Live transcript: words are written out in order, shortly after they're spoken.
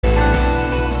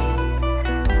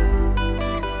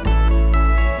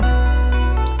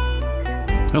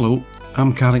Hello,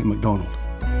 I'm Carrick MacDonald,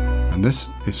 and this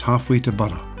is Halfway to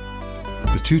Burgh,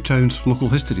 the Two Towns local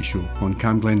history show on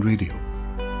Camglen Radio.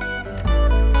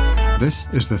 This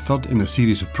is the third in a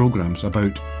series of programmes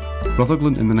about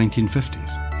Rutherglen in the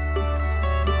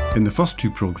 1950s. In the first two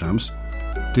programmes,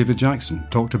 David Jackson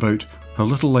talked about how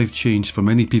little life changed for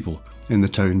many people in the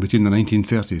town between the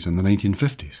 1930s and the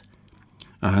 1950s,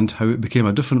 and how it became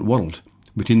a different world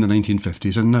between the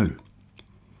 1950s and now.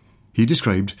 He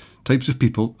described types of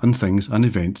people and things and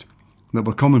events that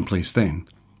were commonplace then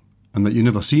and that you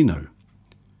never see now.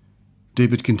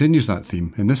 David continues that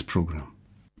theme in this programme.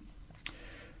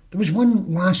 There was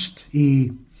one last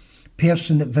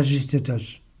person that visited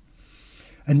us,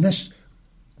 and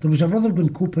there was a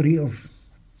Rutherglen cooperative.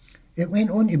 It went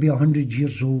on to be 100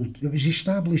 years old. It was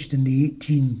established in the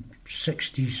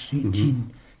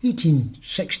 1860s,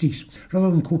 1860s,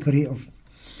 Rutherglen cooperative,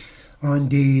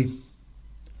 and they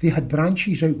had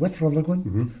branches out with Rutherglen.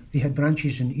 Mm-hmm. They had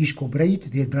branches in East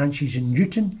Kilbride, they had branches in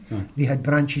Newton, they had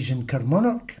branches in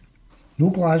Kilmarnock, no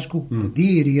Glasgow, but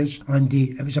the areas, and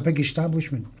it was a big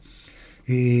establishment.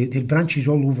 They had branches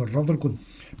all over Rutherglen.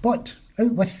 But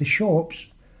out with the shops,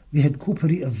 they had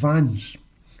cooperative vans.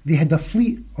 They had a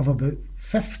fleet of about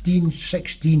 15,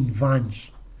 16 vans.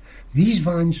 These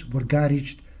vans were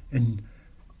garaged in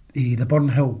the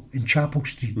Burgh in Chapel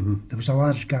Street. Mm-hmm. There was a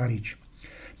large garage.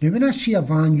 Now, when I see a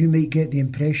van, you might get the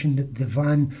impression that the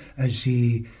van is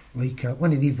like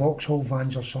one of the Vauxhall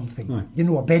vans or something. Aye. You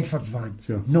know, a Bedford van.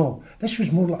 Sure. No, this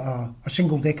was more like a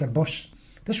single-decker bus.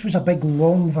 This was a big,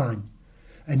 long van,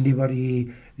 and they were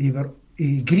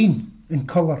green in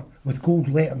colour with gold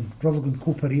lettering, Rutherglen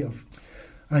Cooperative.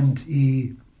 And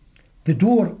the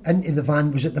door into the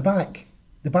van was at the back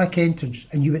entrance,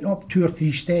 and you went up 2 or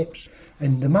 3 steps,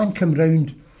 and the man came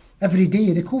round every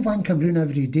day. The co-van came round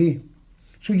every day.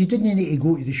 So you didn't need to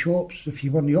go to the shops if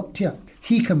you weren't up to it.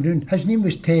 He came round. His name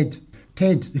was Ted,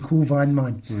 the co-van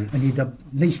man, right. And he had a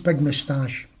nice big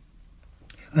moustache.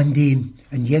 And you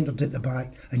entered at the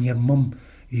back, and your mum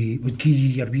would give you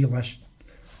your wee list.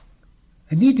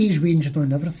 And these days, Wayne's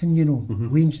done everything, you know.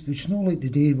 Mm-hmm. It's not like the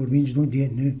day where Wayne's don't do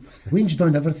it now. Wayne's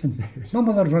done everything. My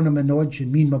mother ran a Menage,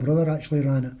 and me and my brother actually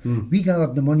ran it. We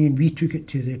gathered the money and we took it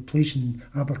to the place in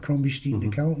Abercrombie Street in the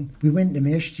Calton. We went to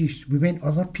messages. We went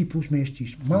other people's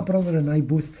messages. My brother and I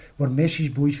both were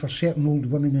message boys for certain old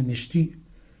women in the street.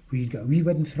 We got a wee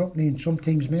wedding threepenny and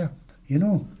sometimes more, you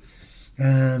know.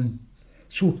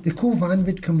 So the co-van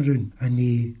would come round,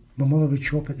 and my mother would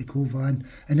shop at the co-van,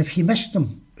 and if you missed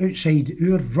them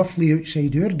roughly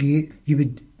outside our gate, you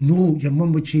would know, your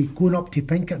mum would say, going up to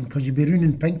Pinkerton, because you'd be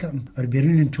running Pinkerton, or you'd be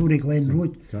running Tory Glen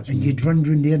Road, and you'd run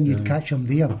round there and you'd catch him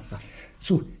there.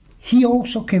 So he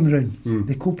also came round,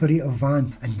 the cooperative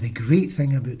van, and the great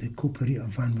thing about the cooperative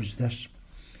van was this.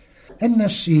 In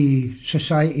this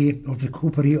society of the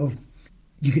cooperative,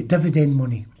 you get dividend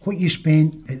money, what you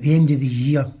spent at the end of the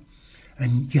year.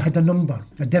 And you had a number,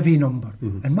 a divvy number.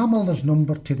 Mm-hmm. And my mother's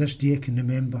number to this day I can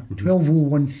remember,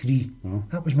 12013. Oh.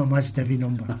 That was my ma's divvy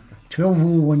number,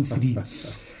 12013.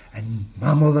 And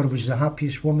my mother was the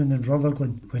happiest woman in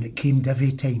Rutherglen when it came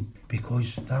divvy time,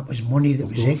 because that was money that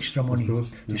was extra money. Yeah.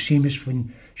 The same as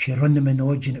when she ran the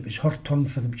Menage and it was her turn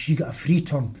for them. She got a free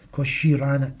turn because she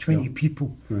ran it, 20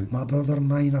 people. Right. My brother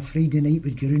and I on a Friday night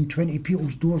would go round 20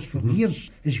 people's doors for years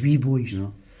as wee boys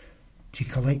to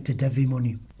collect the divvy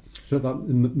money. So that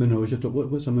Menage,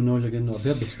 what's a Menage again? I've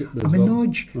heard a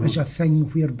Menage is a thing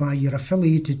whereby you're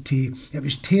affiliated to, it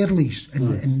was Tairley's,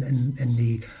 and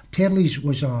the Tairley's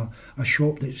was a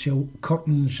shop that sold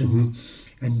curtains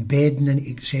and bedding and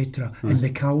etc. in the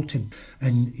Calton,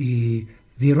 and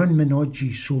they run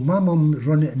Menages. So my mum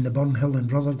run it in the Burgh in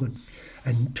Rutherglen,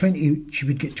 and she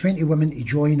would get 20 women to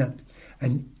join it,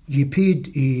 and you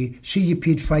paid, say you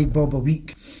paid £5 a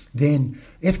week, then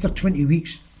after 20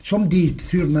 weeks, somebody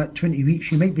during that 20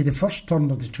 weeks, you might be the first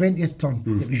turn or the 20th turn,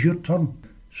 it was your turn.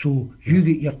 So you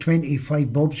get your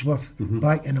 25 bobs worth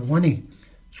back in a winnie.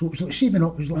 So it was like saving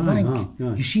up, it was like a bank,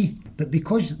 you see. But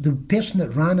because the person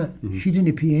that ran it, she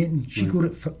didn't pay anything, she got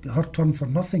it for her turn for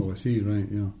nothing. Oh, I see, right,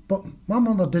 yeah. But my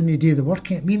mother didn't do the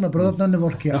work yet, me and my brother done the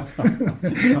work yet.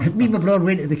 Me and my brother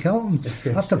went to the Calton.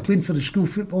 After playing for the school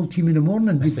football team in the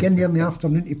morning, we'd get in there in the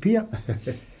afternoon to pay it.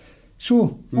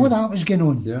 So all that was going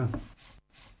on. Yeah.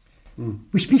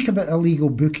 We speak about illegal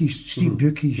bookies, street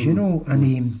bookies, you know,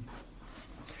 and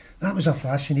that was a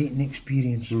fascinating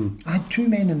experience. I had 2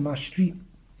 men in my street.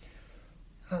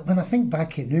 When I think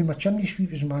back at it now, my chimney sweep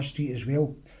was in my street as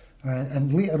well.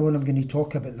 And later on I'm going to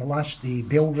talk about the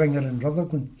bell ringer in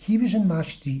Rutherglen. He was in my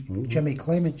street, Jimmy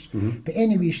Clements. But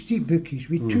anyway, street bookies.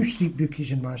 We had 2 street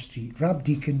bookies in my street, Rab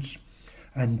Deakins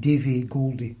and Davy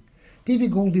Goldie. Davy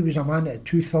Goldie was a man that had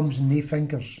 2 thumbs and no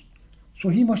fingers. So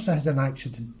he must have had an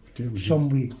accident some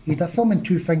way. He had a thumb and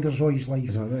 2 fingers all his life.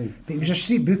 Is that right? But he was a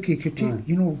street bookie, he could take,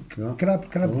 grab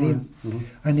them. Mm-hmm.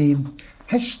 And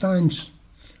his stands,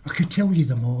 I could tell you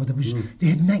them all. They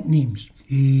had nicknames.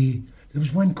 There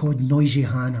was one called Noisy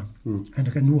Hannah,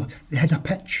 and I know they had a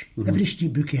pitch. Every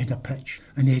street bookie had a pitch,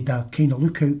 and they had a kind of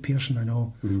lookout person and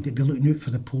all. They'd be looking out for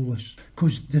the police,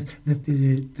 because the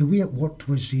way it worked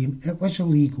was it was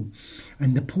illegal,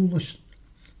 and the police,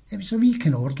 it was a wee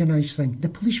kind of organised thing. The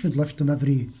police would lift them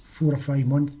every 4 or 5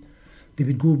 months. They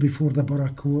would go before the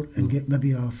borough court and get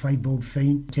maybe a £5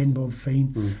 fine, £10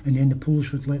 fine, and then the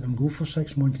police would let them go for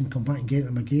 6 months and come back and get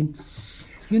them again.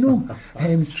 So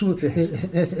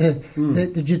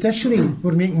the judiciary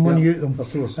were making money out of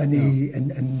them,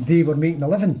 and they were making a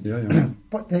living.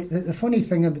 But the funny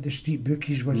thing about the street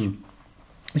bookies was,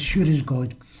 as sure as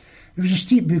God, it was a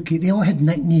street bookie. They all had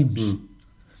nicknames.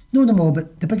 Not them all,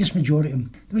 but the biggest majority of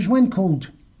them. There was one called,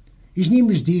 his name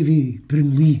was Davy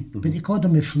Brownlee, but they called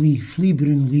him a Flea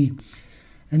Brownlee.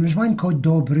 And there was one called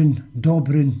Daw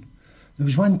Brown. There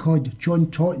was one called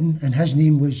John Totten, and his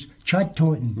name was Chad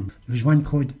Totten. There was one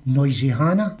called Noisy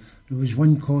Hannah. There was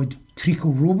one called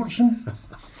Treacle Robertson.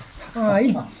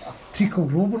 Aye, Treacle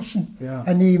Robertson. Yeah.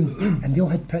 And they all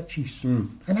had pitches.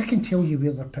 And I can tell you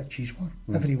where their pitches were,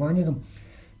 every one of them.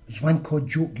 There was one called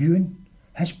Joke Ewan.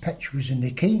 His pitch was in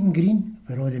the Kiting Green,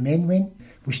 where all the men went.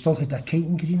 We still had a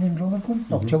Kiting Green in Rutherglen.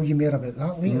 I'll tell you more about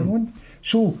that later on.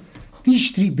 So, these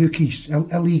street bookies,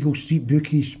 illegal street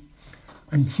bookies,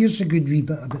 and here's a good wee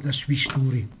bit about this wee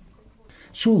story.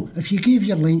 So, if you gave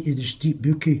your line to the street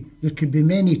bookie, there could be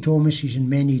many Thomases and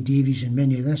many Davies and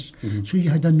many of this. So you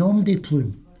had a nom de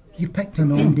plume. You picked a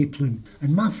nom de plume.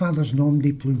 And my father's nom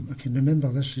de plume, I can remember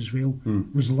this as well,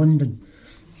 was London.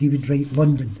 He would write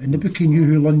London. And the bookie knew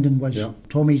who London was,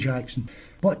 Tommy Jackson.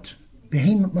 But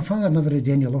behind my father never had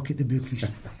any luck at the bookies.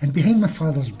 And behind my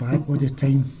father's back all the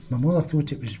time, my mother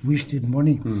thought it was wasted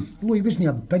money. Although he wasn't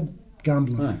a big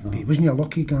gambler, but he wasn't a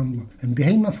lucky gambler. And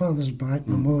behind my father's back,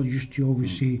 my mother used to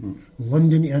always say,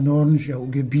 London to an orange, it'll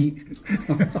get beat.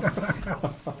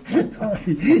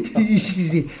 He used to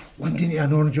say, London to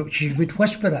an orange, she would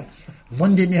whisper it,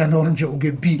 London to an orange, it'll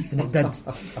get beat, and it did.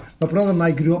 My brother and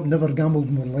I grew up and never gambled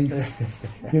in our life,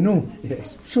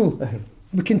 Yes. So,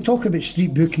 we can talk about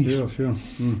street bookies. Sure.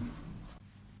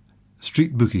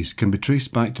 Street bookies can be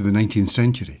traced back to the 19th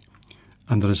century,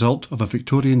 and the result of a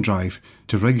Victorian drive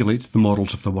to regulate the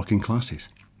morals of the working classes.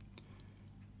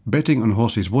 Betting on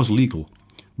horses was legal,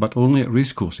 but only at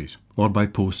racecourses, or by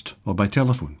post, or by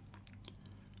telephone.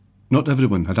 Not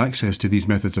everyone had access to these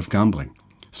methods of gambling,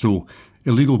 so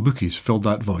illegal bookies filled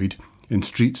that void in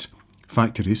streets,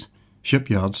 factories,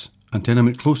 shipyards, and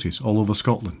tenement closes all over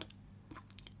Scotland.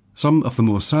 Some of the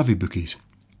more savvy bookies,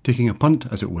 taking a punt,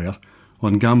 as it were,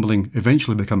 on gambling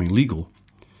eventually becoming legal,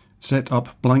 set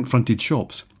up blank-fronted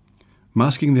shops,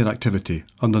 masking their activity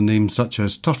under names such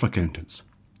as turf accountants.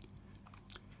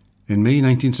 In May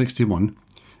 1961,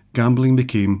 gambling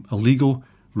became a legal,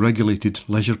 regulated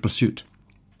leisure pursuit,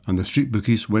 and the street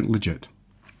bookies went legit.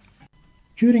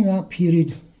 During that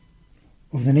period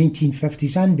of the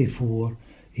 1950s and before,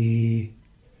 we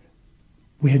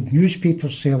had newspaper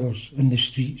sellers in the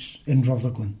streets in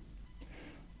Rutherglen.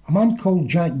 A man called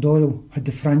Jack Doyle had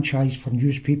the franchise for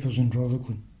newspapers in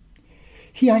Rutherglen.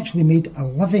 He actually made a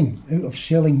living out of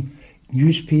selling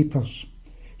newspapers.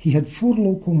 He had 4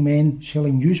 local men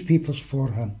selling newspapers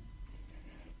for him.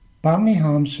 Barney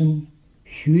Hampson,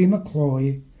 Hughie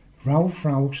McCloy, Ralph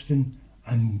Ralston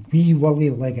and wee Willie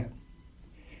Leggett.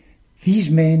 These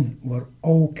men were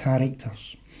all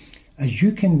characters. As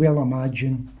you can well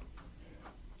imagine,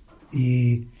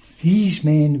 these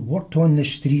men worked on the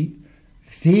street,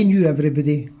 they knew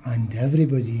everybody and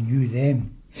everybody knew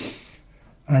them.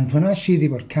 And when I say they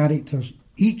were characters,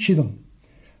 each of them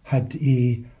had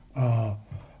a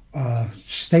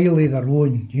style of their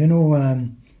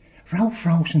own. Ralph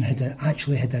Ralston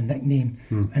actually had a nickname,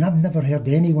 and I've never heard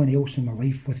anyone else in my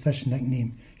life with this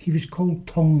nickname. He was called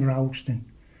Tongue Ralston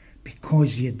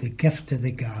because he had the gift of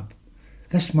the gab.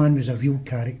 This man was a real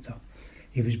character.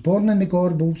 He was born in the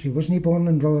Gorbals, he wasn't born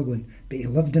in Rutherglen, but he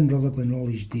lived in Rutherglen all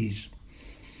his days.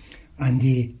 And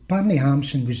Barney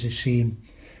Hampson was the same.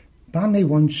 Barney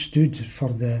once stood for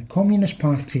the Communist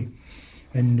Party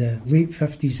in the late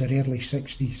 50s or early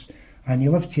 60s, and he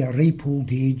lived to a ripe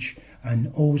old age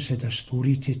and always had a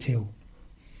story to tell.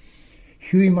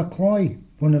 Hughie McCloy,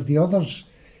 one of the others,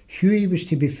 Hughie was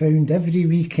to be found every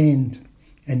weekend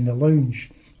in the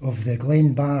lounge of the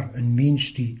Glen Bar on Main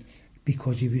Street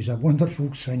because he was a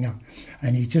wonderful singer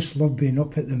and he just loved being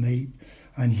up at the mic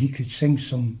and he could sing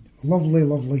some lovely,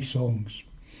 lovely songs.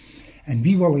 And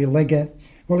wee Willie Liggett,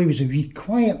 Willie was a wee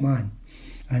quiet man,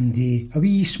 and a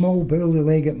wee small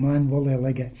burly-legged man, Willie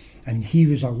Liggett, and he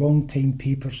was a long-time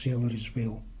paper seller as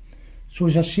well. So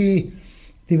as I say,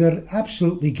 they were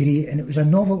absolutely great, and it was a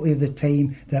novelty of the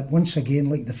time that once again,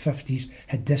 like the 50s,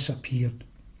 had disappeared.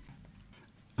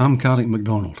 I'm Carrick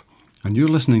MacDonald, and you're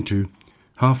listening to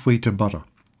Halfway to Burgh,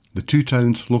 the Two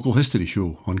Towns local history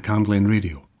show on Camglen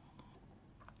Radio.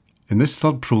 In this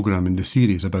third programme in the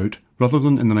series about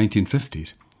Rutherglen in the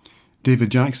 1950s,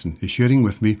 David Jackson is sharing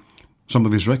with me some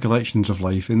of his recollections of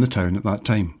life in the town at that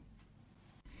time.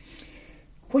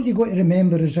 What you've got to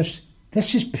remember is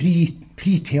this is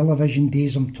pre-television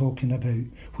days I'm talking about,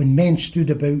 when men stood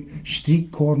about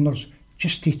street corners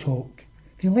just to talk.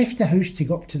 They left the house to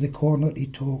go up to the corner to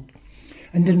talk.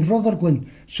 And in Rutherglen,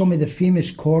 some of the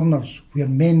famous corners where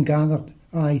men gathered,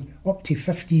 up to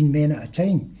 15 men at a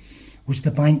time, was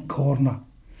the Bank Corner.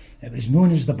 It was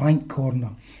known as the Bank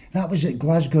Corner. That was at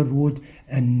Glasgow Road,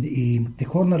 and the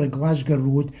corner of Glasgow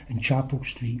Road and Chapel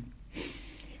Street.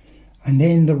 And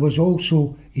then there was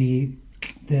also the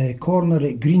corner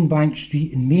at Greenbank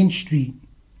Street and Main Street,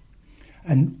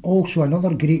 and also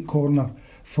another great corner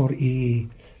for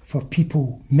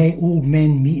people, old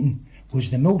men meeting,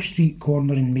 was the Mill Street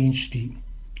corner in Main Street,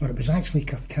 or it was actually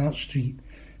Cathcart Street,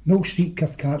 Mill Street,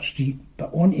 Cathcart Street,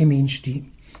 but onto Main Street.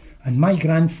 And my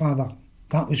grandfather,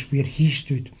 that was where he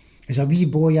stood. As a wee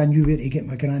boy, I knew where to get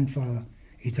my grandfather.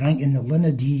 He drank in the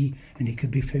Linnadee, and he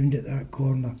could be found at that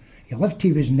corner. He lived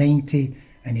till he was 90,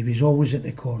 and he was always at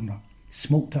the corner.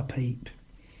 Smoked a pipe.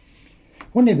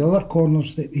 One of the other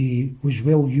corners that was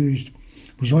well used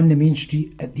was on the Main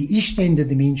Street, at the east end of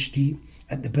the Main Street,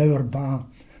 at the Bower Bar.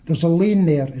 There's a lane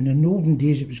there, and in the olden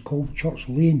days it was called Church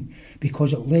Lane,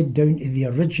 because it led down to the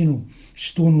original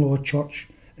Stonelaw Church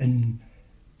in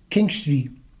King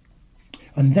Street.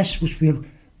 And this was where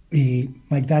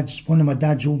one of my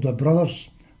dad's older brothers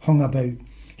hung about.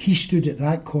 He stood at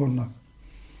that corner.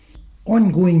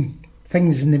 Ongoing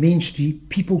things in the Main Street,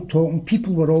 people talking,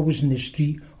 people were always in the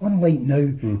street, unlike now,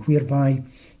 whereby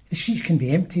the streets can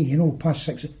be empty, past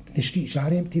 6. The streets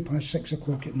are empty past 6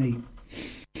 o'clock at night.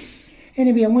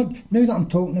 Anyway, now that I'm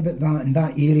talking about that in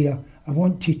that area, I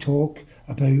want to talk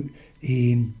about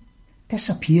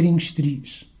disappearing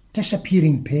streets,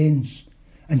 disappearing pens,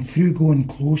 and through-going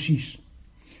closes.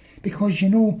 Because,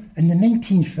 in the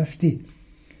 1950,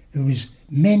 there was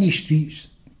many streets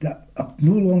that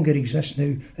no longer exist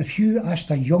now. If you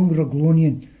asked a young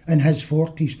Ruglonian in his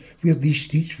 40s where these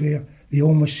streets were, they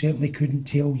almost certainly couldn't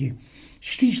tell you.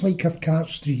 Streets like Cathcart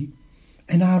Street,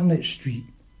 and Arnott Street,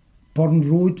 Burn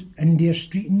Road, India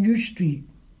Street and New Street,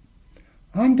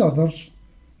 and others,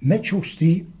 Mitchell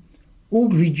Street,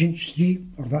 Old Regent Street,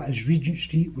 or that is Regent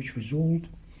Street, which was old,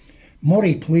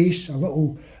 Murray Place, a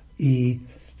little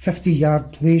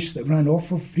 50-yard place that ran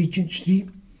off of Regent Street,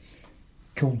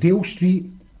 Kildale Street,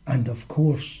 and of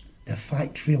course the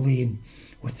Factory Lane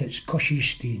with its cushy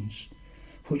stains,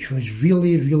 which was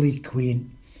really, really quaint.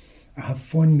 I have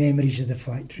fond memories of the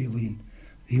Factory Lane,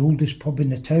 the oldest pub in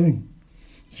the town.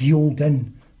 Ye Old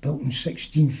Inn, built in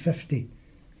 1650,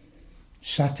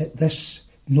 sat at this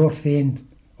north end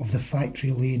of the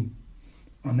Factory Lane.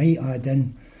 I might add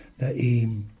in that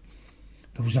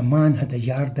there was a man had a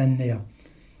yard in there.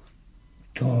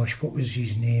 Gosh, what was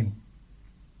his name?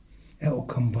 It'll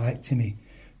come back to me.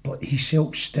 But he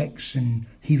sold sticks, and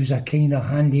he was a kind of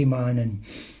handyman, and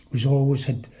was always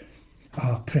had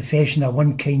a profession of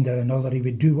one kind or another. He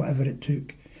would do whatever it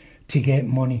took to get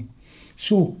money.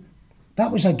 So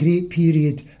that was a great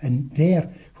period, and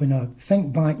there, when I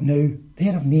think back now,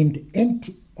 there I've named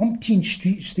umpteen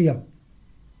streets there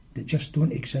that just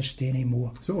don't exist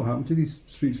anymore. So what happened to these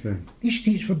streets then? These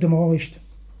streets were demolished.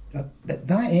 At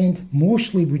that end,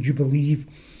 mostly, would you believe,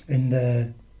 in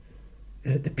the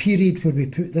period where we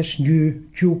put this new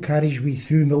dual carriageway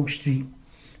through Mill Street,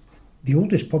 the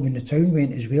oldest pub in the town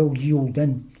went as well, Ye Old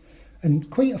Inn, and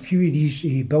quite a few of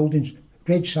these buildings,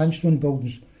 red sandstone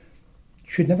buildings,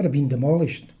 should never have been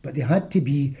demolished, but they had to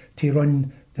be to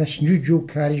run this new dual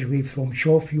carriageway from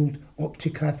Shawfield up to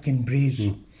Cathkin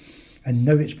Braes. And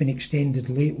now it's been extended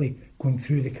lately, going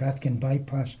through the Cathkin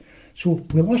bypass. So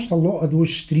we lost a lot of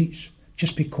those streets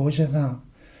just because of that.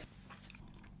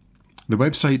 The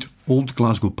website Old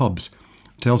Glasgow Pubs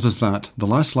tells us that the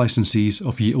last licensees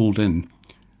of Ye Old Inn,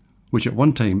 which at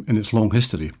one time in its long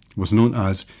history was known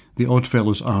as the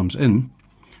Oddfellows Arms Inn,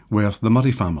 were the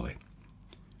Murray family.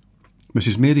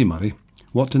 Mrs. Mary Murray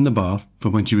worked in the bar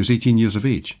from when she was 18 years of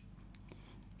age.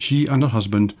 She and her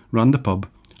husband ran the pub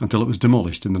until it was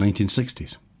demolished in the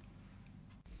 1960s.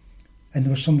 and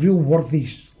there were some real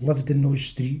worthies lived in those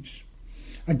streets.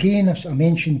 Again, as I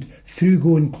mentioned,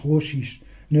 through-going closes.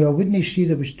 Now, I wouldn't say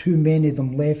there was too many of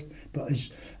them left, but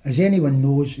as anyone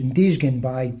knows, in days gone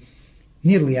by,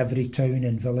 nearly every town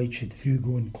and village had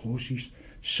through-going closes.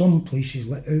 Some places,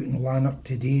 like out in Lanark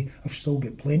today, have still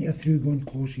got plenty of through-going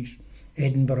closes.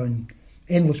 Edinburgh and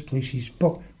endless places,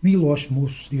 but we lost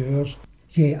most of ours.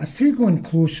 Yeah, a through-going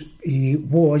close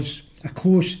was a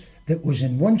close that was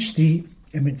in one street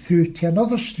and went through to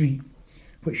another street,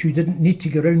 which you didn't need to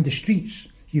go around the streets.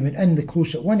 You went in the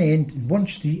close at one end in one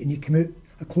street and you came out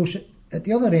a close at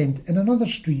the other end in another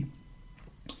street.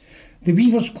 The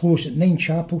Weavers' Close at 9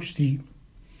 Chapel Street,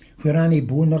 where Annie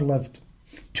Boner lived,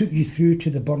 took you through to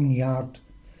the Burgh Yard.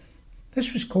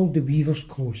 This was called the Weavers'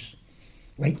 Close.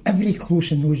 Like every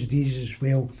close in those days as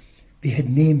well, they had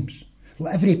names.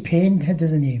 Like every pen had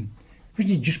a name. It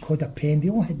wasn't just called a pen, they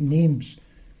all had names.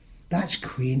 That's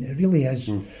quaint, it really is.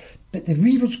 But the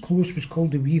Weavers' Close was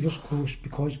called the Weavers' Close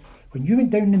because when you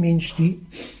went down the main street,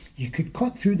 you could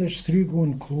cut through this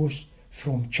through-going close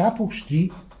from Chapel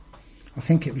Street, I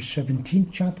think it was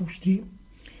 17th Chapel Street,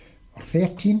 or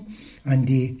 13, and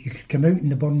you could come out in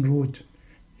the Burn Road.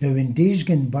 Now, in days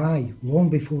gone by, long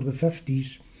before the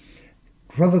 50s,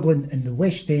 Rutherglen in the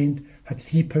West End had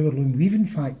 3 power loom weaving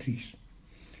factories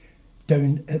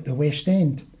down at the West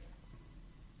End.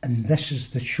 And this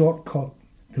is the shortcut.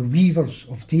 The weavers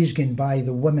of days gone by,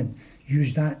 the women,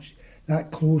 used that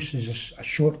close as a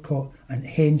shortcut, and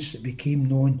hence it became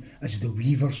known as the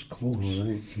Weavers' Close.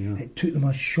 Right, yeah. It took them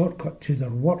a shortcut to their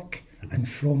work and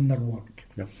from their work.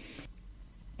 Yep.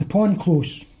 The Pond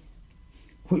Close,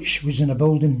 which was in a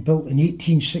building built in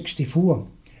 1864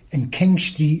 in King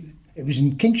Street. It was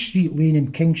in King Street Lane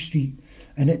in King Street,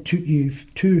 and it took you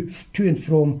to and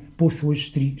from both those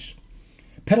streets.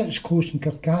 Pirrett's Close in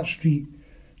Kirkcart Street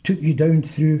took you down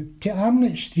through to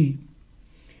Arnott Street.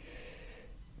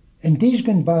 In days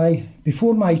gone by,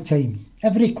 before my time,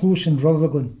 every close in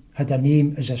Rutherglen had a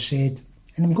name, as I said,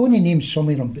 and I'm going to name some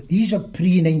of them, but these are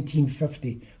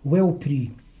pre-1950, well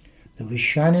pre. There was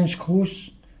Shannon's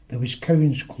Close, there was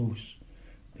Cowan's Close,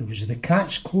 there was the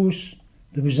Cat's Close,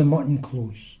 there was the Mutton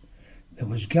Close, there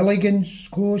was Gilligan's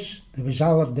Close, there was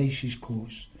Allardyce's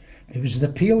Close, there was the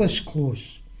Palis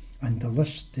Close, and the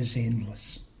list is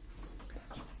endless.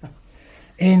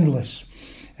 Endless.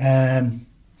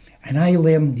 And I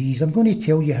learned these. I'm going to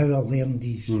tell you how I learned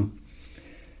these.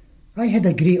 I had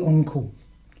a great uncle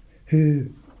who,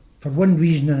 for one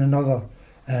reason and another,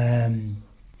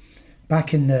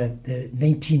 back in the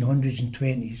 1900s and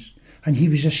 20s, and he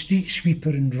was a street sweeper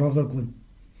in Rutherglen,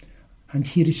 and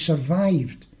he had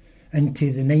survived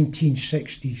into the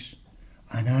 1960s,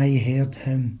 and I heard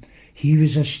him. He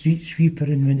was a street sweeper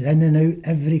and went in and out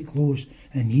every close,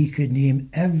 and he could name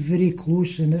every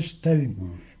close in this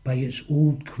town by its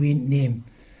old quaint name.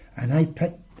 And I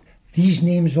picked these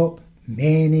names up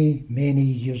many, many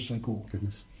years ago.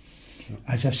 Goodness. Yep.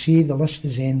 As I say, the list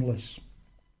is endless.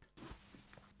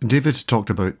 David talked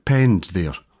about pend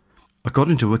there.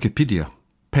 According to Wikipedia,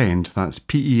 pend, that's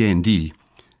P-E-N-D,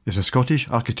 is a Scottish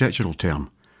architectural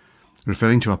term,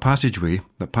 referring to a passageway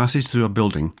that passes through a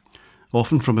building,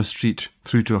 often from a street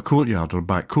through to a courtyard or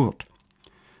back court,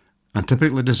 and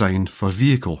typically designed for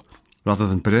vehicle rather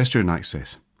than pedestrian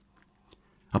access.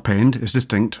 A pend is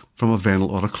distinct from a vennel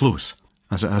or a close,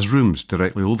 as it has rooms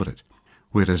directly over it,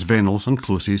 whereas vennels and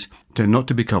closes tend not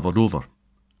to be covered over,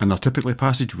 and are typically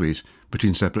passageways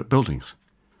between separate buildings.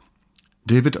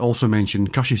 David also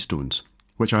mentioned cushy stones,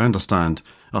 which I understand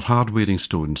are hard-wearing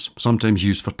stones sometimes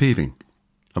used for paving,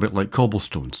 a bit like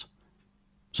cobblestones.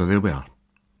 So there we are.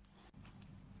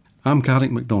 I'm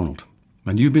Carrick MacDonald,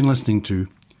 and you've been listening to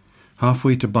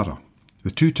Halfway to Burgh,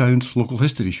 the Two Towns local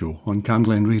history show on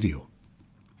Camglen Radio.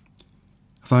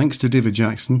 Thanks to David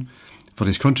Jackson for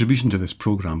his contribution to this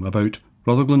programme about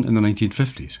Rutherglen in the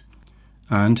 1950s,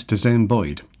 and to Zen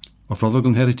Boyd of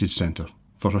Rutherglen Heritage Centre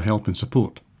for her help and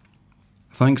support.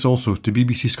 Thanks also to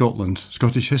BBC Scotland's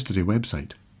Scottish History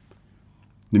website.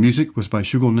 The music was by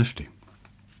Shugo Nifty.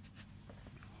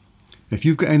 If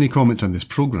you've got any comments on this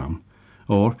programme,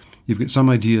 or you've got some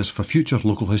ideas for future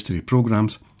local history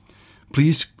programmes,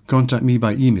 please contact me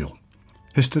by email,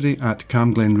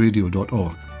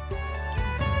 history@camglenradio.org.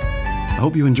 I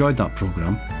hope you enjoyed that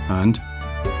programme and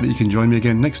that you can join me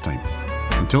again next time.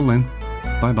 Until then,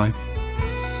 bye-bye.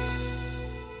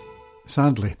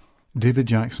 Sadly, David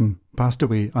Jackson passed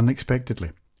away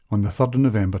unexpectedly on the 3rd of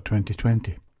November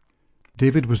 2020.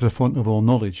 David was the font of all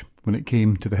knowledge when it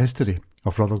came to the history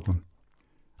of Rutherglen.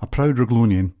 A proud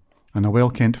Ruglonian and a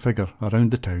well-kent figure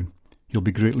around the town, he'll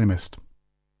be greatly missed.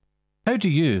 How do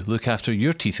you look after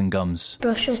your teeth and gums?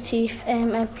 Brush your teeth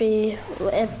every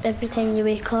time you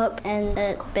wake up and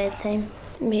at bedtime.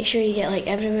 Make sure you get like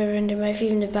everywhere around your mouth,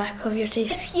 even the back of your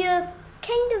teeth. If you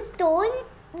kind of don't,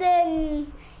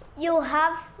 then you'll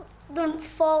have them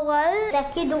fall out.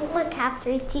 If you don't look after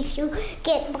your teeth, you'll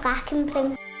get black and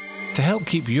brown. To help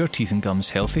keep your teeth and gums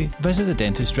healthy, visit the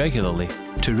dentist regularly.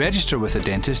 To register with a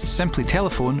dentist, simply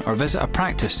telephone or visit a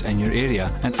practice in your area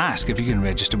and ask if you can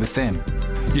register with them.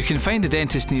 You can find a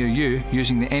dentist near you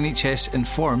using the NHS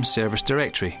Inform service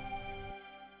directory.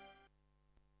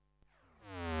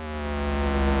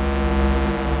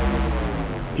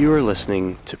 You are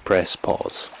listening to Press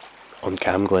Pause on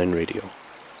Camglen Radio.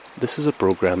 This is a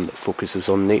programme that focuses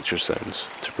on nature sounds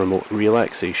to promote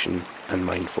relaxation and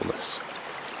mindfulness.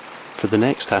 For the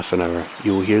next half an hour,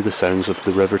 you will hear the sounds of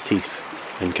the River Teith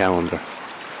in Callander.